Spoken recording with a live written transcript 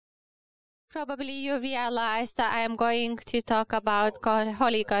Probably you realize that I am going to talk about God,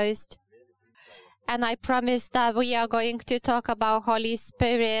 Holy Ghost. And I promise that we are going to talk about Holy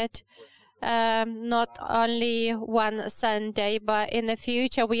Spirit, not only one Sunday, but in the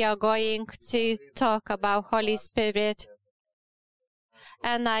future we are going to talk about Holy Spirit.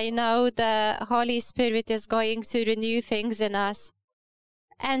 And I know the Holy Spirit is going to renew things in us.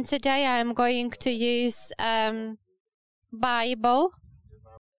 And today I am going to use Bible,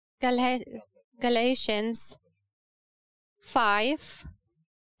 Galatians 5,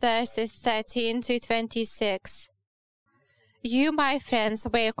 verses 13 to 26. You, my friends,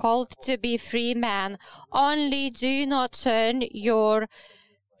 were called to be free men. Only do not turn your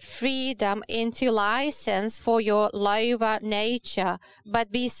freedom into license for your lower nature,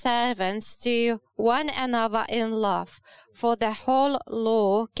 but be servants to one another in love. For the whole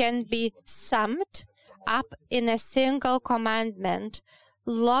law can be summed up in a single commandment: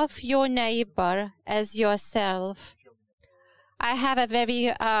 love your neighbor as yourself. I have a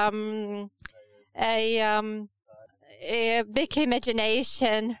very a big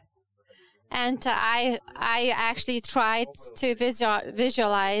imagination, and I actually tried to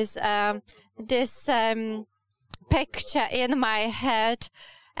visualize this picture in my head,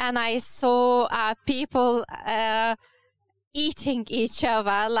 and I saw people eating each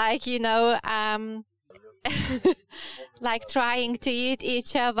other, like, like trying to eat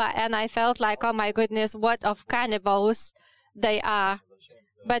each other, and I felt like, oh my goodness, what of cannibals they are.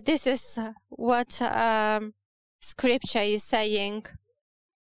 But this is what Scripture is saying.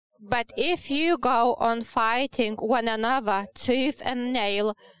 But if you go on fighting one another tooth and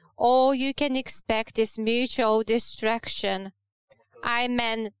nail, all you can expect is mutual destruction. I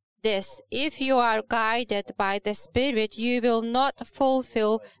meant this: if you are guided by the Spirit, you will not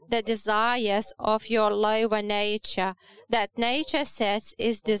fulfill the desires of your lower nature. That nature sets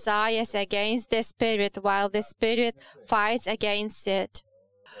its desires against the Spirit, while the Spirit fights against it.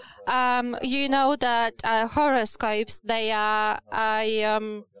 You know that horoscopes, they are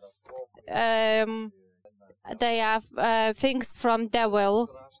things from devil,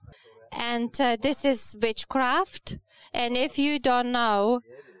 and this is witchcraft. And if you don't know,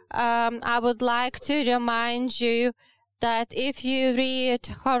 I would like to remind you that if you read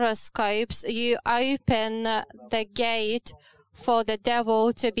horoscopes, you open the gate for the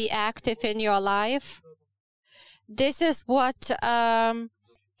devil to be active in your life. This is what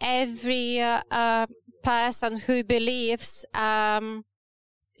every person who believes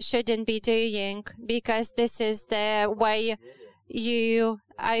shouldn't be doing, because this is the way you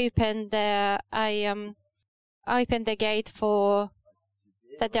open the gate for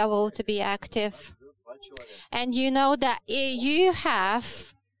the devil to be active. And you know that you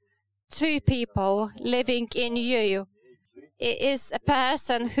have two people living in you. It is a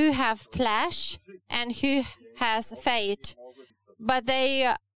person who have flesh and who has faith, but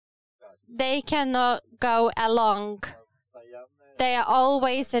they cannot go along. They are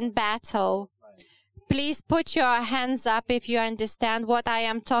always in battle. Please put your hands up if you understand what I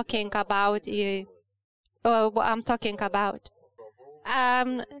am talking about. When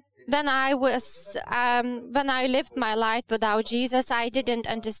I lived my life without Jesus, I didn't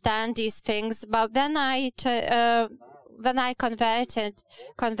understand these things. But when I converted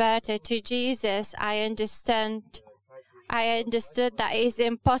to Jesus, I understood that it's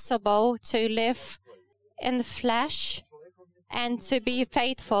impossible to live in the flesh and to be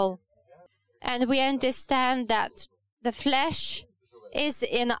faithful. And we understand that the flesh is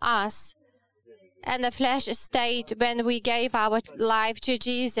in us, and the flesh stayed when we gave our life to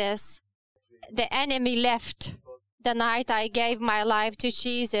Jesus. The enemy left the night I gave my life to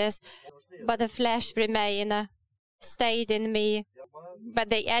Jesus, but the flesh stayed in me. But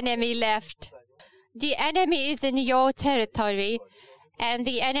the enemy left. The enemy is in your territory, and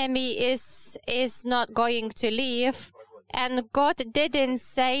the enemy is not going to leave. And God didn't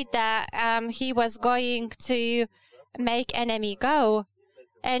say that He was going to make enemy go.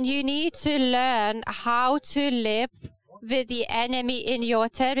 And you need to learn how to live with the enemy in your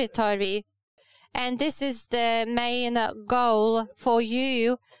territory. And this is the main goal for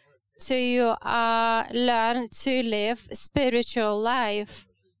you, to learn to live spiritual life.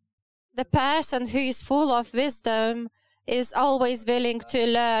 The person who is full of wisdom is always willing to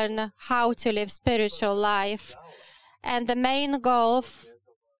learn how to live spiritual life. And the main goal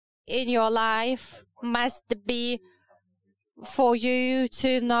in your life must be for you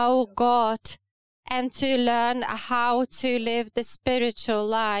to know God and to learn how to live the spiritual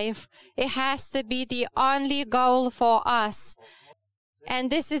life. It has to be the only goal for us.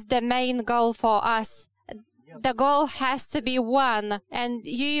 And this is the main goal for us. The goal has to be one, and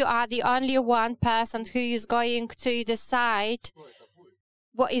you are the only one person who is going to decide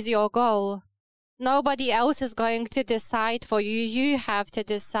what is your goal. Nobody else is going to decide for you. You have to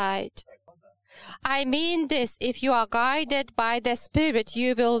decide. I mean this, if you are guided by the Spirit,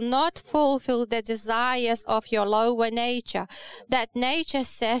 you will not fulfill the desires of your lower nature. That nature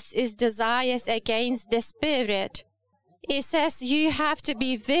says is desires against the Spirit. It says you have to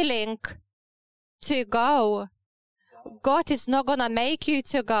be willing to go. God is not going to make you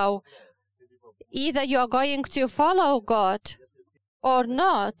to go. Either you're going to follow God or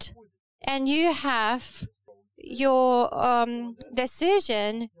not. And you have your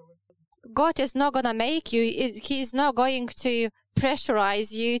decision. God is not going to make you. He's not going to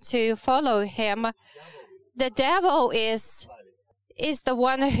pressurize you to follow him. The devil is the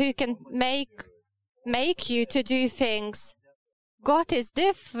one who can make you to do things. God is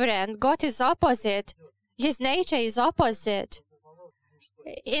different. God is opposite. His nature is opposite.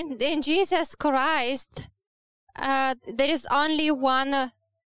 In Jesus Christ, there is only one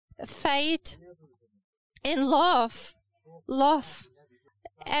faith in love.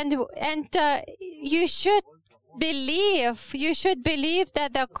 And you should believe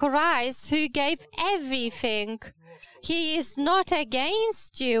that the Christ who gave everything, he is not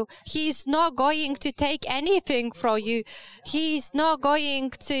against you. He is not going to take anything from you. He is not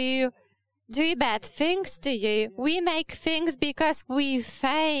going to do bad things to you. We make things because we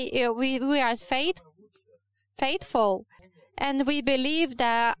are faithful. And we believe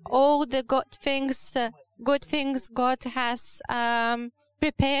that all the good things God has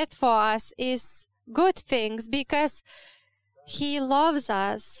prepared for us is good things because he loves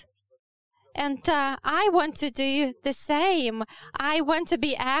us. And I want to do the same. I want to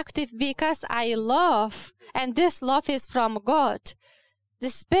be active because I love. And this love is from God. The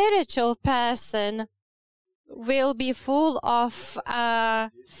spiritual person will be full of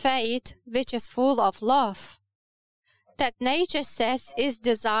faith, which is full of love. That nature says is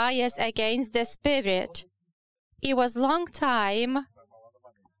desires against the Spirit. It was long time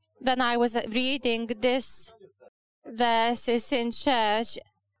when I was reading this verses in church,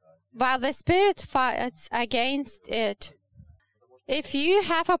 while the Spirit fights against it. If you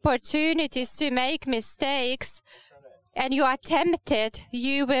have opportunities to make mistakes and you are tempted,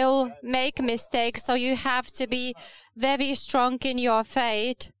 you will make mistakes. So you have to be very strong in your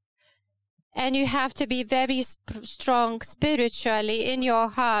faith. And you have to be very strong spiritually in your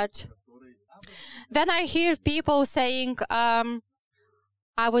heart. When I hear people saying, I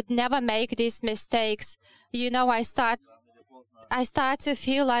would never make these mistakes, I start to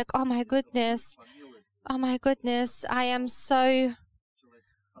feel like, oh my goodness, I am so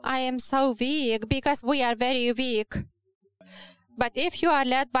weak, because we are very weak. But if you are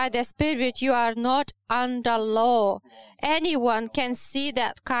led by the Spirit, you are not under law. Anyone can see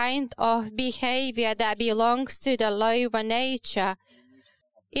that kind of behavior that belongs to the lower nature.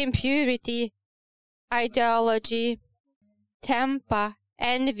 Impurity, ideology, temper,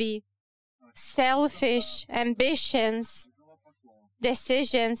 envy, selfish ambitions,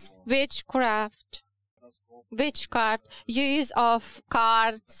 decisions, witchcraft, use of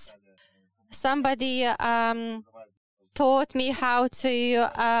cards. Somebody taught me how to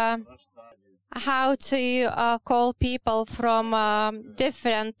call people from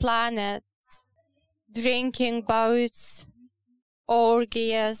different planets, drinking bouts,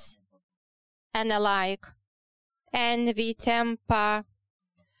 orgies, and the like, envy, temper.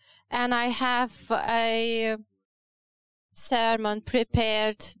 And I have a sermon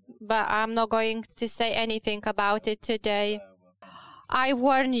prepared, but I'm not going to say anything about it today. I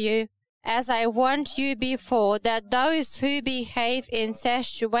warn you, as I warned you before, that those who behave in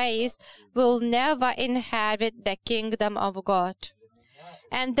such ways will never inherit the kingdom of God.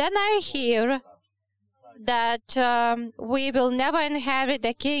 And then I hear that we will never inherit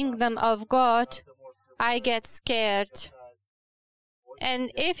the kingdom of God. I get scared.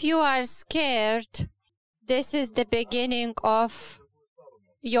 And if you are scared, this is the beginning of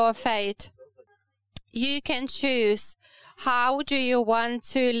your fate. You can choose how do you want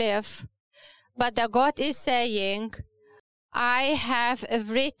to live. But the God is saying, I have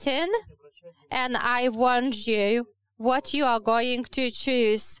written and I warned you what you are going to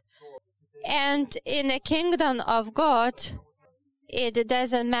choose. And in the kingdom of God, it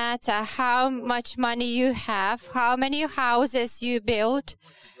doesn't matter how much money you have, how many houses you build,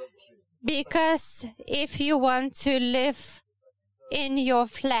 because if you want to live in your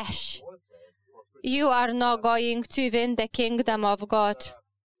flesh, you are not going to win the kingdom of God.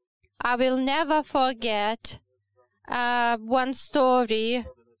 I will never forget one story.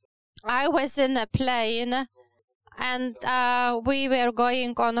 I was in a plane and we were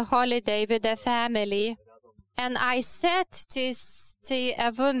going on a holiday with the family. And I said to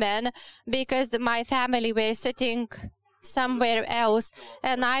a woman, because my family were sitting somewhere else,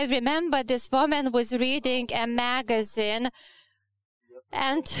 and I remember this woman was reading a magazine,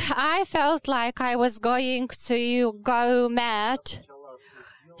 and I felt like I was going to go mad.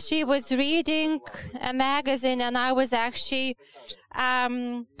 She was reading a magazine, and I was actually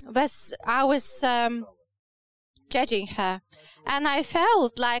judging her. And I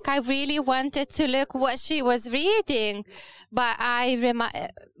felt like I really wanted to look what she was reading, but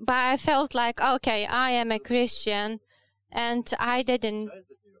I felt like, okay, I am a Christian, and I didn't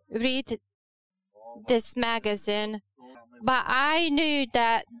read this magazine. But I knew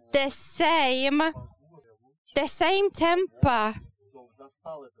that the same temper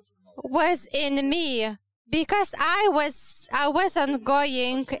was in me, because I wasn't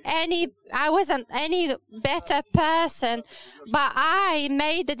any better person, but I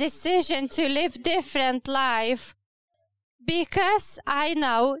made the decision to live different life, because I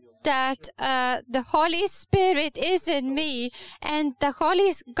know that the Holy Spirit is in me, and the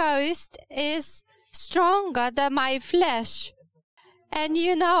Holy Ghost is stronger than my flesh. And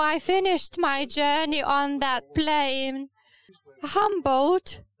I finished my journey on that plane,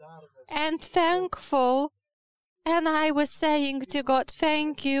 humbled and thankful. And I was saying to God,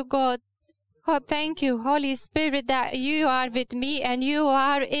 thank you, God. Oh, thank you, Holy Spirit, that you are with me and you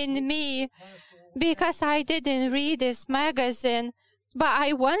are in me. Because I didn't read this magazine, but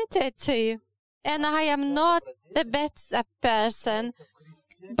I wanted to. And I am not the best person.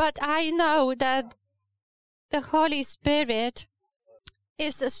 But I know that the Holy Spirit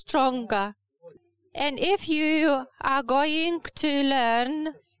is stronger. And if you are going to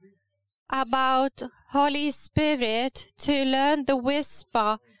learn about Holy Spirit, to learn the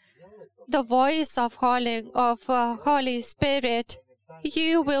whisper, the voice of Holy Spirit,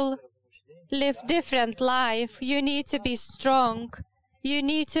 you will live different life. You need to be strong. You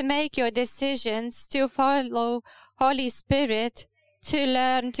need to make your decisions to follow Holy Spirit, to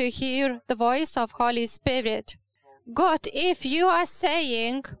learn to hear the voice of Holy Spirit. God, if you are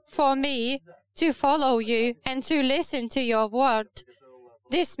saying for me to follow you and to listen to your word,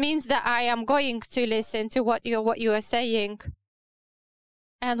 this means that I am going to listen to what you are saying.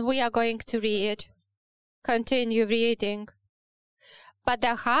 And we are going to continue reading. But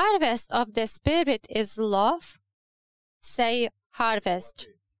the harvest of the Spirit is love. Say harvest.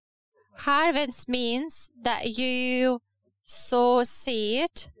 Harvest means that you sow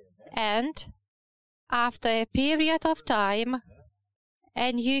seed, and after a period of time,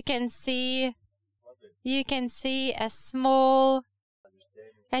 and you can see a small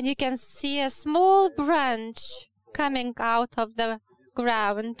branch coming out of the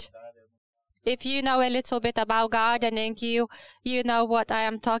ground. If you know a little bit about gardening, you know what I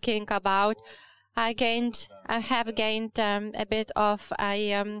am talking about. I have gained a bit of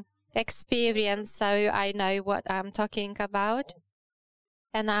experience, so I know what I'm talking about.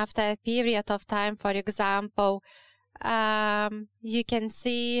 And after a period of time, for example, you can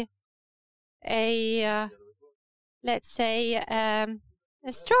see a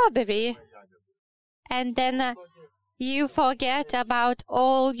strawberry, and then you forget about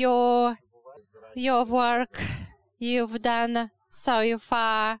all your work you've done so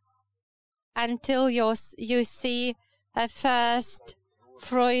far until you see a first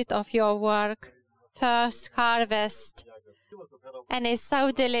fruit of your work, first harvest. And it's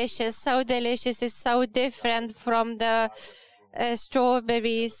so delicious, It's so different from the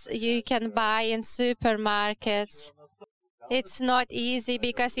strawberries you can buy in supermarkets. It's not easy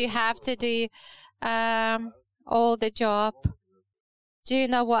because you have to do all the job. Do you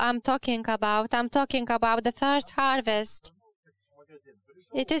know what I'm talking about? I'm talking about the first harvest.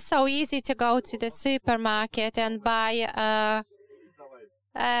 It is so easy to go to the supermarket and buy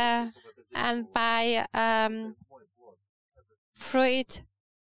fruit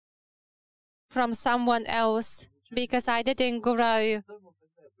from someone else, because I didn't grow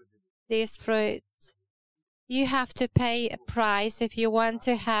these fruits. You have to pay a price if you want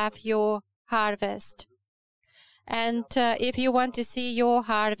to have your harvest. And if you want to see your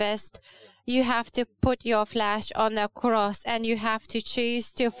harvest, you have to put your flesh on a cross, and you have to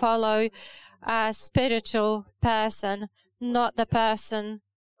choose to follow a spiritual person, not the person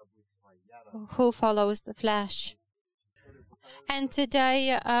who follows the flesh. And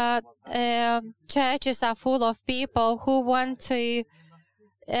today, churches are full of people who want to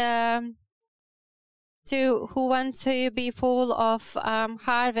be full of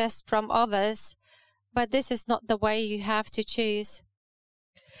harvest from others, but this is not the way you have to choose.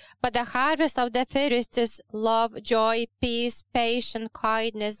 But the harvest of the Spirit is love, joy, peace, patience,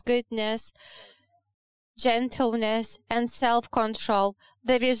 kindness, goodness, gentleness, and self-control.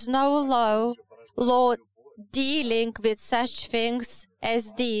 There is no law dealing with such things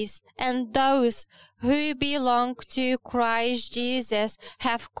as these, and those who belong to Christ Jesus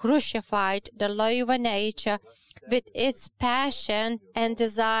have crucified the lower nature with its passion and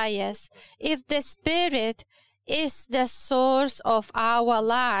desires. If the Spirit is the source of our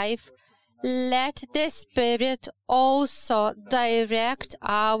life, let the Spirit also direct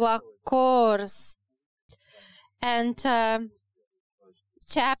our course. And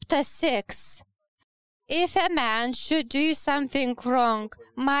chapter 6. If a man should do something wrong,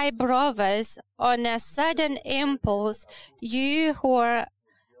 my brothers, on a sudden impulse, you who are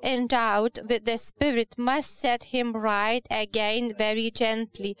endowed with the Spirit must set him right again very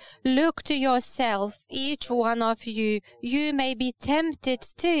gently. Look to yourself, each one of you. You may be tempted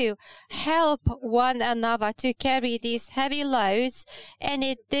too. Help one another to carry these heavy loads, and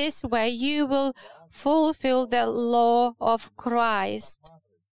in this way you will fulfill the law of Christ.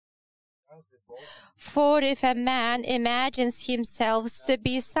 For if a man imagines himself to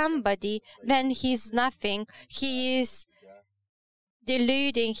be somebody when he is nothing, he is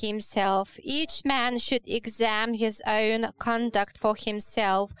deluding himself. Each man should examine his own conduct for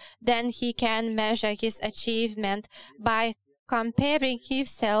himself. Then he can measure his achievement by comparing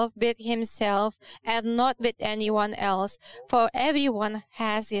himself with himself and not with anyone else. For everyone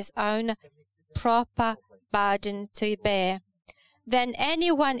has his own proper burden to bear. When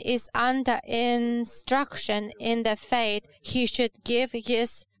anyone is under instruction in the faith, he should give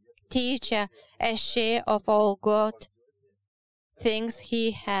his teacher a share of all good things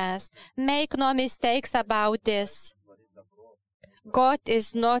he has. Make no mistakes about this. God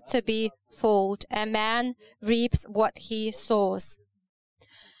is not to be fooled. A man reaps what he sows.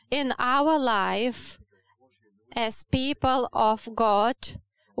 In our life, as people of God,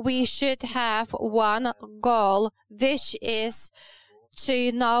 we should have one goal, which is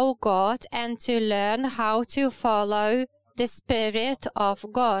to know God and to learn how to follow the Spirit of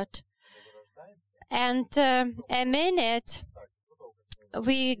God. And a minute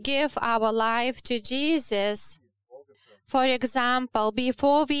we give our life to Jesus. For example,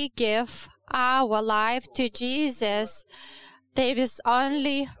 before we give our life to Jesus, there is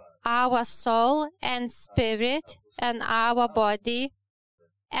only our soul and spirit and our body.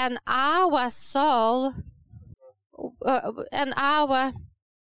 And our soul and our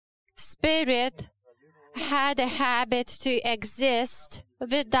spirit had a habit to exist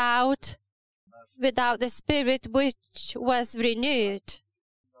without the spirit which was renewed.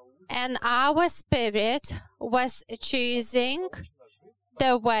 And our spirit was choosing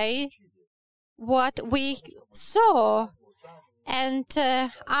the way what we saw. And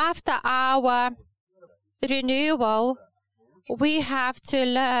after our renewal, we have to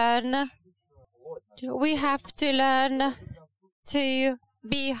learn to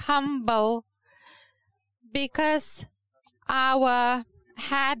be humble, because our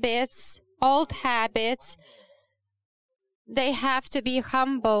habits, old habits, they have to be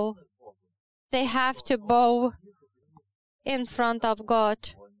humble. They have to bow in front of God.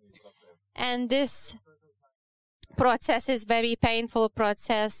 And this process is very painful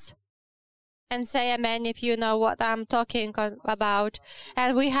process. And say amen if you know what I'm talking about.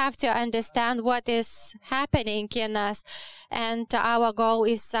 And we have to understand what is happening in us. And our goal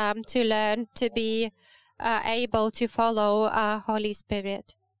is to learn to be able to follow Holy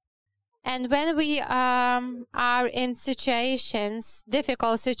Spirit. And when we are in situations,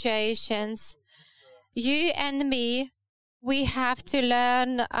 difficult situations, you and me, we have to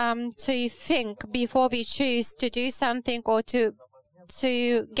learn to think before we choose to do something or to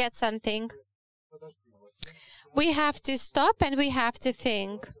get something. We have to stop and we have to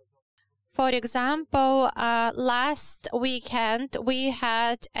think. For example, last weekend, we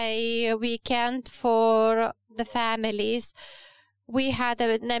had a weekend for the families. We had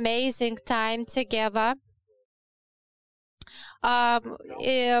an amazing time together. For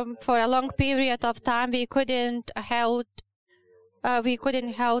a long period of time, we couldn't hold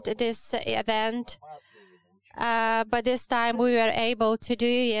this event, but this time we were able to do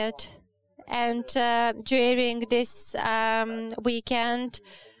it. And during this weekend,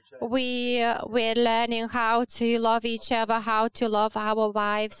 we were learning how to love each other, how to love our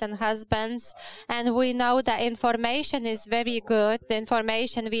wives and husbands. And we know that information is very good, the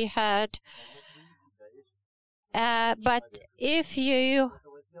information we heard. But if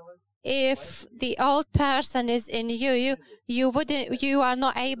the old person is in you, you are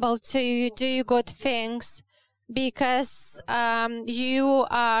not able to do good things, because you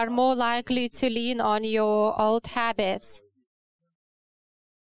are more likely to lean on your old habits.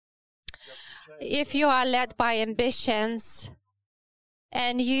 If you are led by ambitions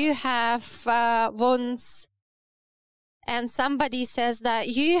and you have wounds, and somebody says that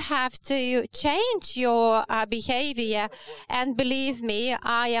you have to change your behavior, and believe me,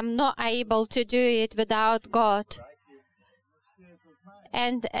 I am not able to do it without God.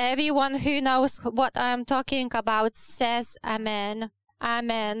 And everyone who knows what I'm talking about says amen,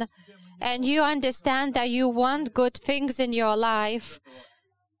 amen. And you understand that you want good things in your life,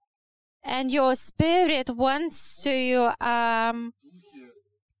 and your spirit wants to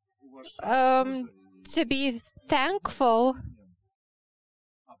be thankful.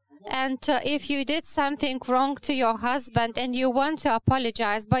 And if you did something wrong to your husband and you want to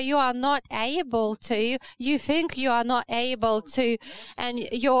apologize, but you are not able to, you think you are not able to, and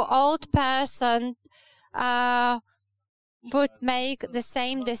your old person would make the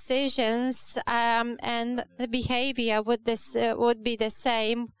same decisions, and the behavior would be the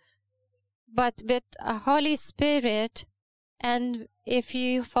same, but with a Holy Spirit. And if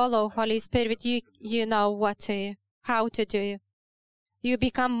you follow Holy Spirit, you know how to do. You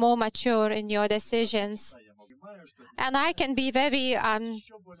become more mature in your decisions. And I can be very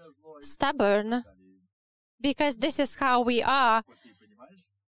stubborn, because this is how we are.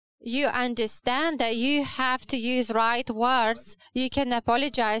 You understand that you have to use right words. You can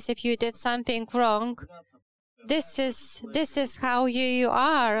apologize if you did something wrong. This is how you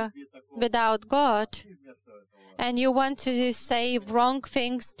are without God. And you want to say wrong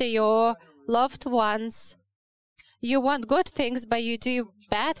things to your loved ones. You want good things, but you do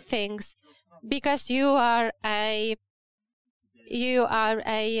bad things because you are a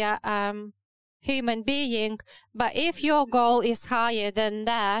human being. But if your goal is higher than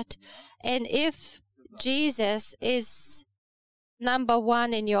that, and if Jesus is number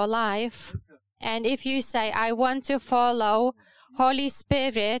one in your life, and if you say, I want to follow Holy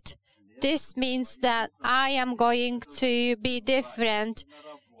Spirit, this means that I am going to be different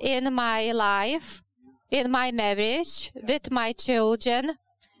in my life, in my marriage, with my children.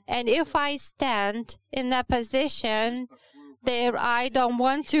 And if I stand in a position there, I don't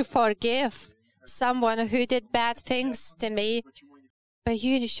want to forgive someone who did bad things to me, but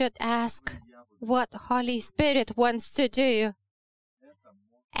you should ask what Holy Spirit wants to do.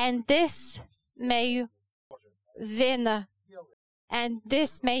 And this may win, and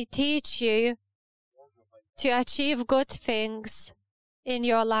this may teach you to achieve good things in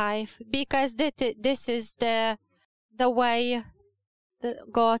your life, because this is the way that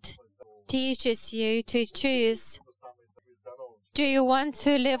God teaches you to choose. Do you want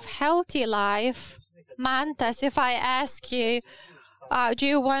to live healthy life? Mantas, if I ask you, do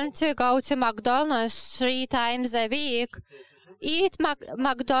you want to go to McDonald's 3 times a week? Eat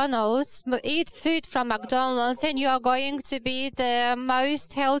McDonald's, eat food from McDonald's, and you are going to be the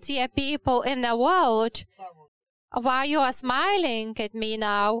most healthier people in the world. Why you are smiling at me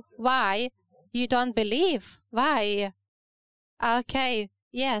now? Why? You don't believe. Why? Okay,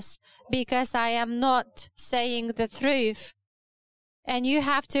 yes, because I am not saying the truth. And you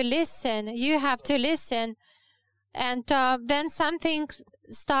have to listen. You have to listen. And when something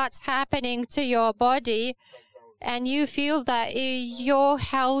starts happening to your body, and you feel that your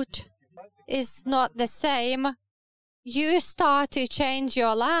health is not the same, you start to change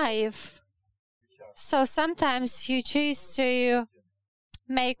your life. So sometimes you choose to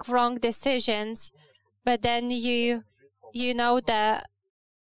make wrong decisions, but then you know that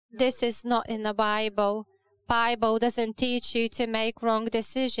this is not in the Bible. Bible doesn't teach you to make wrong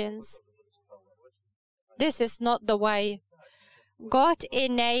decisions. This is not the way. God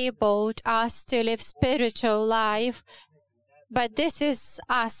enabled us to live spiritual life, but this is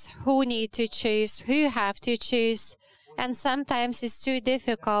us who need to choose, who have to choose. And sometimes it's too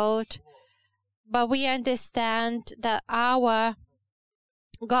difficult, but we understand that our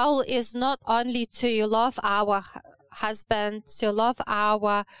goal is not only to love our husband, to love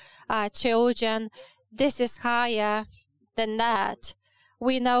our children. This is higher than that.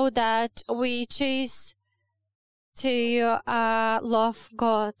 We know that we choose to love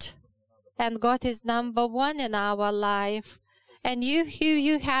God, and God is number one in our life. And you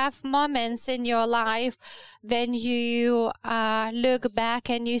have moments in your life when you look back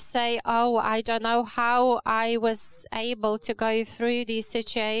and you say, oh, I don't know how I was able to go through these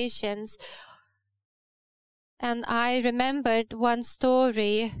situations. And I remembered one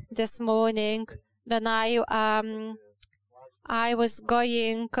story this morning when I was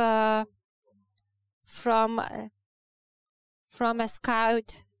going from a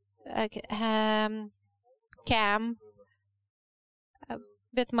scout camp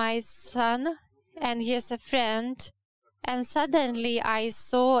with my son and his friend, and suddenly I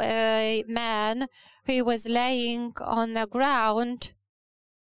saw a man who was laying on the ground,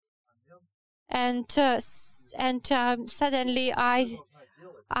 and suddenly I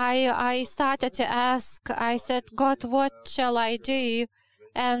started to ask. I said, God, what shall I do?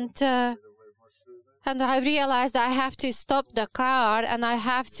 And I realized I have to stop the car and I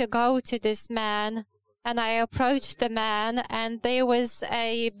have to go to this man. And I approached the man, and there was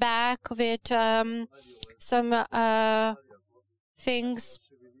a bag with some things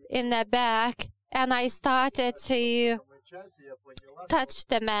in the bag. And I started to touch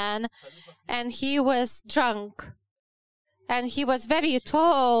the man, and he was drunk. And he was very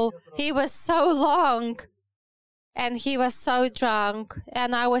tall. He was so long. And he was so drunk.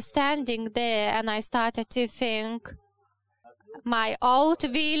 And I was standing there, and I started to think, my old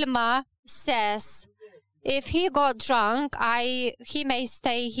Vilma says, if he got drunk, he may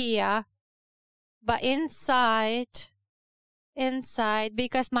stay here. But inside,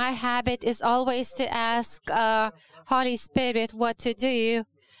 because my habit is always to ask Holy Spirit what to do.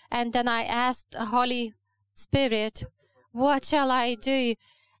 And then I asked Holy Spirit, what shall I do?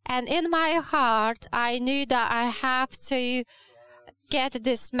 And in my heart, I knew that I have to get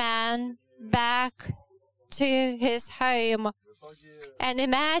this man back to his home. And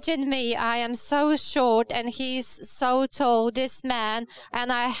imagine me, I am so short and he's so tall, this man,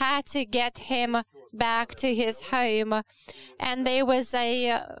 and I had to get him back to his home. And there was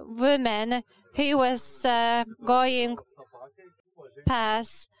a woman who was going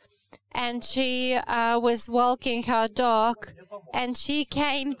past, and she was walking her dog, and she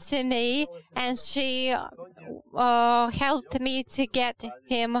came to me and she helped me to get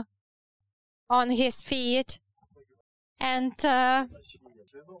him on his feet.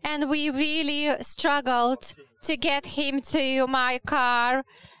 And we really struggled to get him to my car,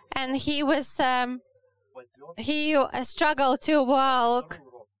 and he struggled to walk,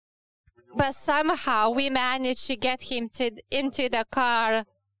 but somehow we managed to get him into the car.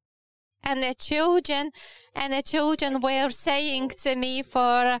 And the children were saying to me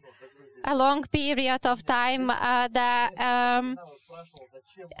for a long period of time that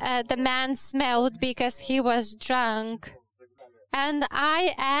the man smelled because he was drunk. And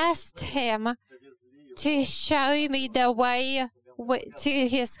I asked him to show me the way to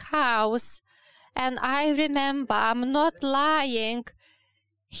his house. And I remember, I'm not lying,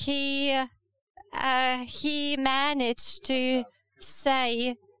 he managed to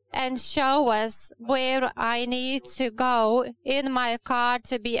say and show us where I need to go in my car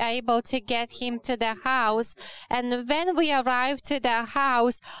to be able to get him to the house. And when we arrived to the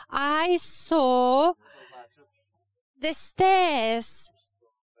house, I saw the stairs,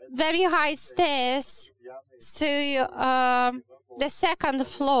 very high stairs, to the second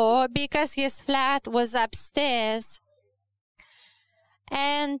floor, because his flat was upstairs.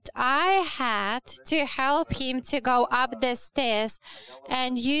 And I had to help him to go up the stairs.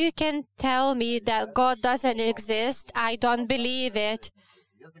 And you can tell me that God doesn't exist. I don't believe it.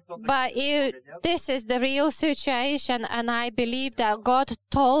 But this is the real situation, and I believe that God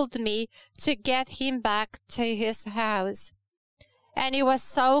told me to get him back to his house. And it was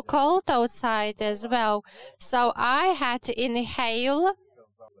so cold outside as well. So I had to inhale.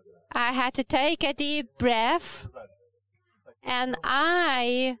 I had to take a deep breath. And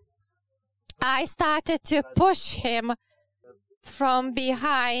I started to push him from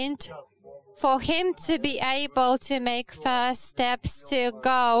behind for him to be able to make first steps to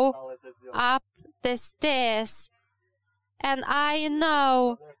go up the stairs. And I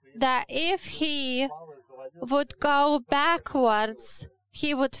know that if he would go backwards,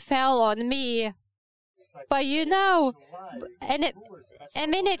 he would fall on me. But you know, a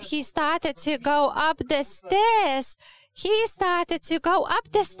minute he started to go up the stairs, he started to go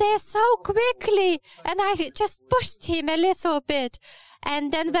up the stairs so quickly, and I just pushed him a little bit.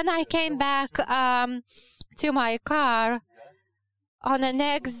 And then when I came back to my car, on the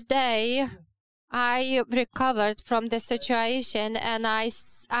next day, I recovered from the situation, and I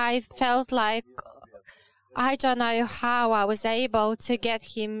felt like, I don't know how I was able to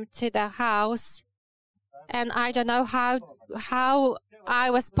get him to the house. And I don't know how I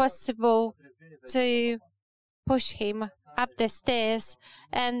was possible to push him up the stairs.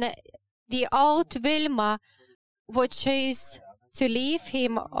 And the old Vilma would choose to leave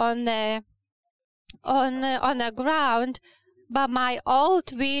him on the ground, but my old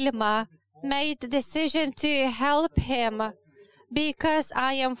Vilma made the decision to help him, because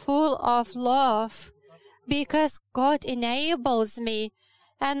I am full of love, because God enables me.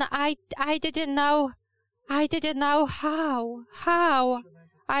 And I didn't know I didn't know how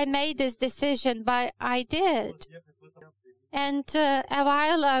I made this decision, but I did. And a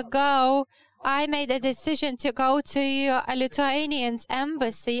while ago, I made a decision to go to a Lithuanian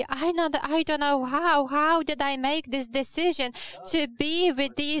embassy. I don't know how did I make this decision to be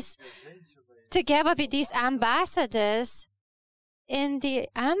with together with these ambassadors in the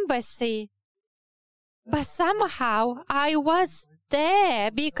embassy. But somehow I was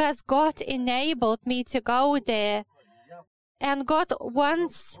there because God enabled me to go there. And God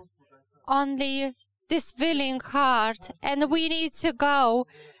wants only this willing heart, and we need to go,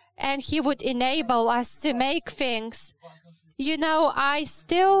 and He would enable us to make things. I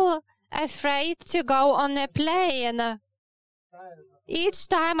still afraid to go on a plane. Each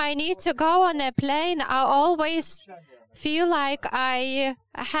time I need to go on a plane, I always feel like I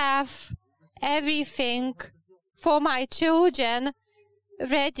have everything for my children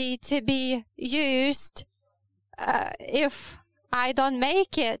ready to be used if I don't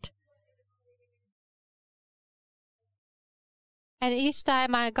make it. And each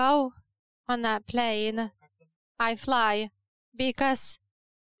time I go on a plane, I fly because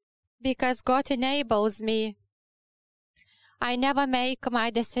God enables me. I never make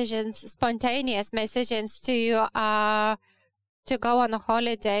my decisions, spontaneous decisions to go on a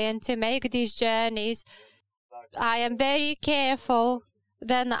holiday and to make these journeys. I am very careful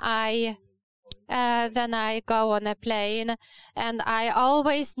when I go on a plane, and I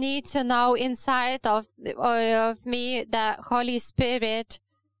always need to know inside of me that Holy Spirit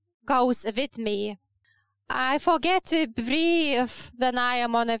goes with me. I forget to breathe when I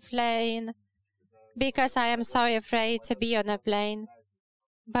am on a plane because I am so afraid to be on a plane.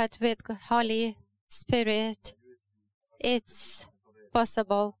 But with Holy Spirit, it's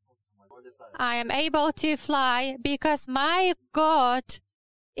possible. I am able to fly because my God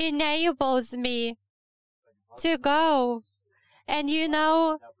enables me to go. And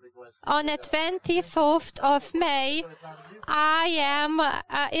on the 24th of May, I am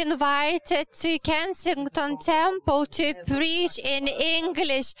invited to Kensington Temple to preach in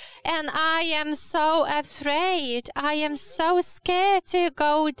English, and I am so afraid. I am so scared to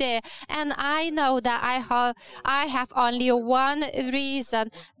go there, and I know that I have only one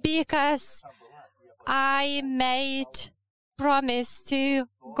reason, because I made promise to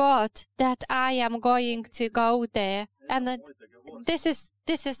God that I am going to go there, and this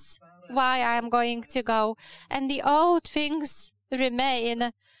is why I am going to go. And the old things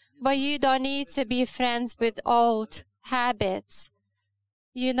remain, but you don't need to be friends with old habits.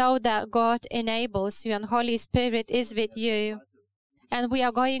 You know that God enables you and Holy Spirit is with you. And we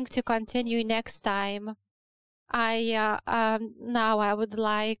are going to continue next time. Now I would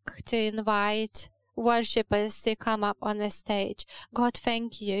like to invite worshippers to come up on the stage. God,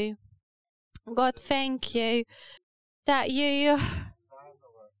 thank you. God, thank you that you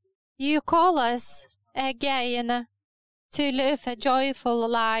call us again to live a joyful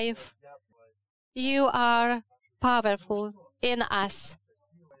life. You are powerful in us.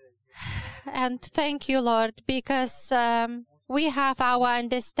 And thank you, Lord, because we have our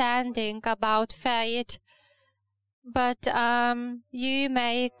understanding about faith, but you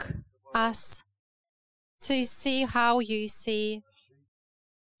make us to see how you see.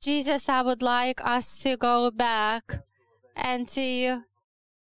 Jesus, I would like us to go back and to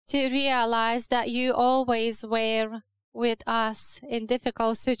realize that you always were with us in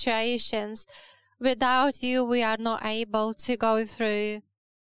difficult situations. Without you, we are not able to go through.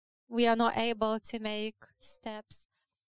 We are not able to make steps.